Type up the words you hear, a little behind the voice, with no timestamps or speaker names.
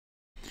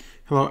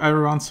Hello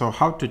everyone, so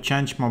how to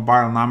change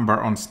mobile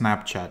number on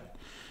Snapchat.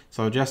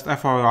 So just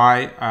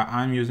FYI,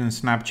 I'm using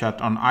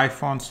Snapchat on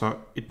iPhone, so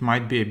it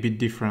might be a bit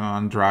different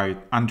on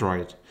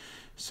Android.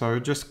 So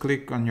just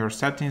click on your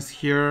settings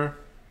here,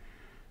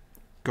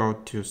 go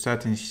to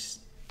settings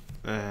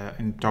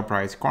in top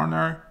right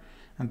corner,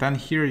 and then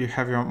here you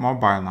have your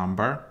mobile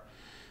number.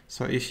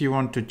 So if you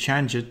want to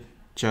change it,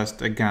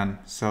 just again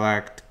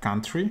select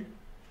country.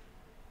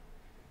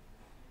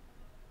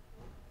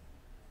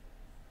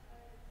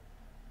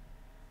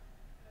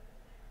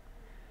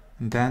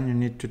 And then you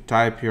need to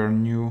type your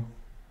new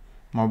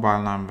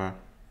mobile number.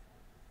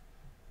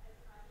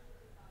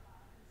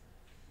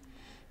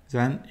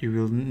 Then you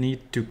will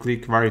need to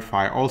click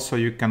verify. Also,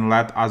 you can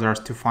let others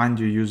to find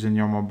you using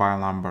your mobile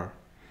number.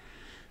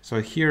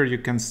 So here you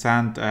can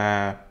send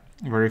a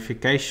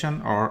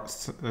verification or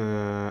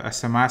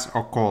SMS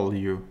or call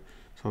you.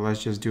 So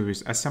let's just do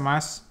this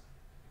SMS.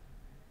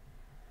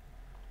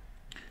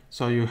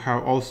 So you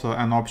have also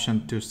an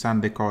option to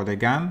send the code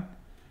again.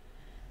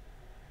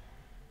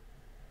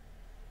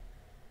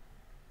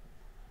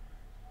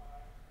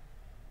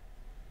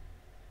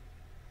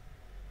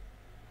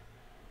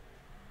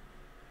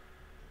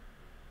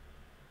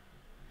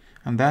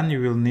 And then you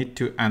will need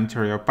to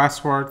enter your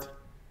password,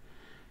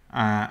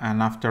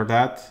 and after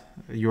that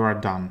you are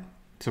done.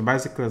 So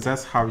basically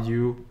that's how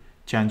you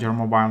change your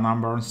mobile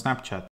number on Snapchat.